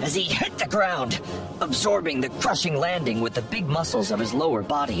knees as he hit the ground, absorbing the crushing landing with the big muscles of his lower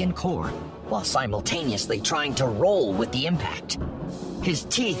body and core, while simultaneously trying to roll with the impact. His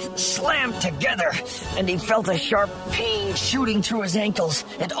teeth slammed together, and he felt a sharp pain shooting through his ankles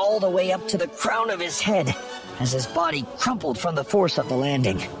and all the way up to the crown of his head as his body crumpled from the force of the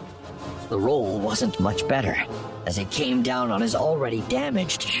landing. The roll wasn't much better, as it came down on his already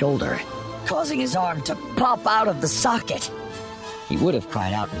damaged shoulder, causing his arm to pop out of the socket. He would have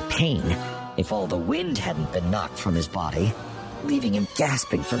cried out in pain if all the wind hadn't been knocked from his body, leaving him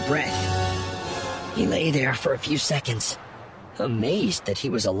gasping for breath. He lay there for a few seconds, amazed that he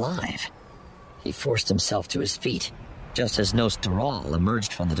was alive. He forced himself to his feet, just as Nostaral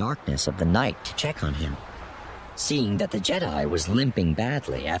emerged from the darkness of the night to check on him. Seeing that the Jedi was limping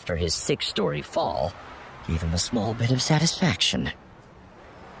badly after his 6-story fall gave him a small bit of satisfaction.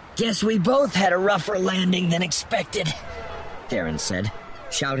 Guess we both had a rougher landing than expected, Theron said,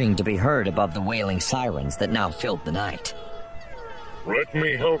 shouting to be heard above the wailing sirens that now filled the night. Let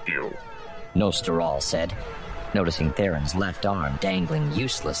me help you. Nosteral said, noticing Theron's left arm dangling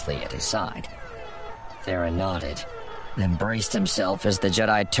uselessly at his side. Theron nodded, then braced himself as the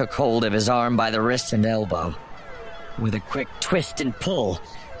Jedi took hold of his arm by the wrist and elbow. With a quick twist and pull,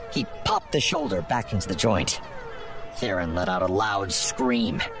 he popped the shoulder back into the joint. Theron let out a loud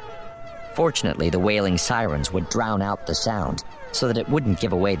scream. Fortunately, the wailing sirens would drown out the sound, so that it wouldn't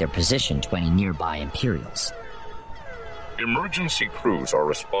give away their position to any nearby Imperials. Emergency crews are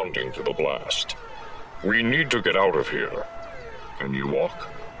responding to the blast. We need to get out of here. Can you walk?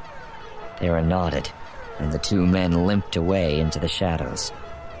 Theron nodded, and the two men limped away into the shadows,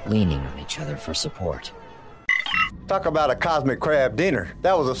 leaning on each other for support. Talk about a cosmic crab dinner.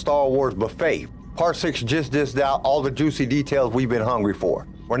 That was a Star Wars buffet. Part 6 just dished out all the juicy details we've been hungry for.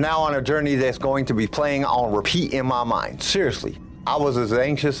 We're now on a journey that's going to be playing on repeat in my mind. Seriously, I was as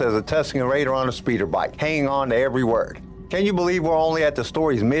anxious as a Tusken Raider on a speeder bike, hanging on to every word. Can you believe we're only at the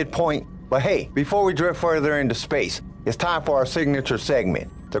story's midpoint? But hey, before we drift further into space, it's time for our signature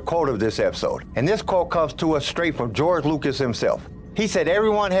segment, the quote of this episode. And this quote comes to us straight from George Lucas himself. He said,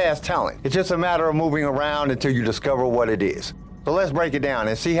 "Everyone has talent. It's just a matter of moving around until you discover what it is." So let's break it down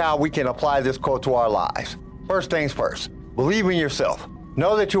and see how we can apply this quote to our lives. First things first, believe in yourself.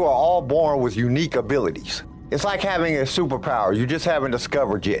 Know that you are all born with unique abilities. It's like having a superpower you just haven't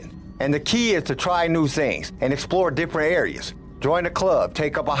discovered yet. And the key is to try new things and explore different areas. Join a club,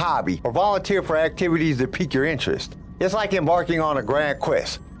 take up a hobby, or volunteer for activities that pique your interest. It's like embarking on a grand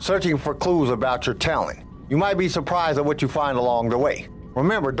quest, searching for clues about your talent. You might be surprised at what you find along the way.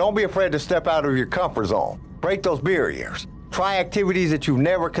 Remember, don't be afraid to step out of your comfort zone. Break those barriers. Try activities that you've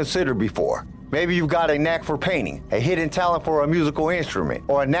never considered before. Maybe you've got a knack for painting, a hidden talent for a musical instrument,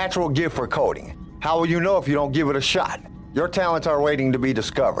 or a natural gift for coding. How will you know if you don't give it a shot? Your talents are waiting to be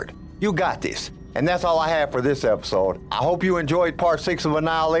discovered. You got this. And that's all I have for this episode. I hope you enjoyed part 6 of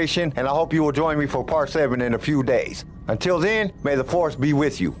Annihilation, and I hope you will join me for part 7 in a few days. Until then, may the Force be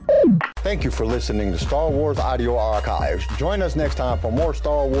with you. Thank you for listening to Star Wars Audio Archives. Join us next time for more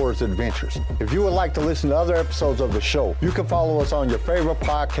Star Wars adventures. If you would like to listen to other episodes of the show, you can follow us on your favorite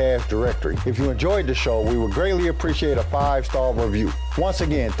podcast directory. If you enjoyed the show, we would greatly appreciate a 5-star review. Once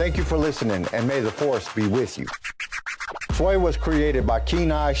again, thank you for listening, and may the Force be with you. Sway was created by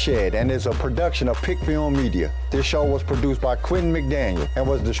Keen Eye Shed and is a production of Pick Film Media. This show was produced by Quentin McDaniel and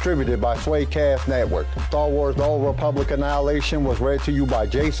was distributed by Swaycast Network. Star Wars The Old Republic Annihilation was read to you by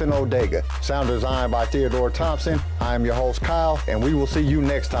Jason Odega. Sound design by Theodore Thompson. I am your host, Kyle, and we will see you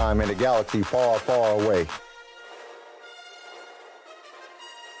next time in a galaxy far, far away.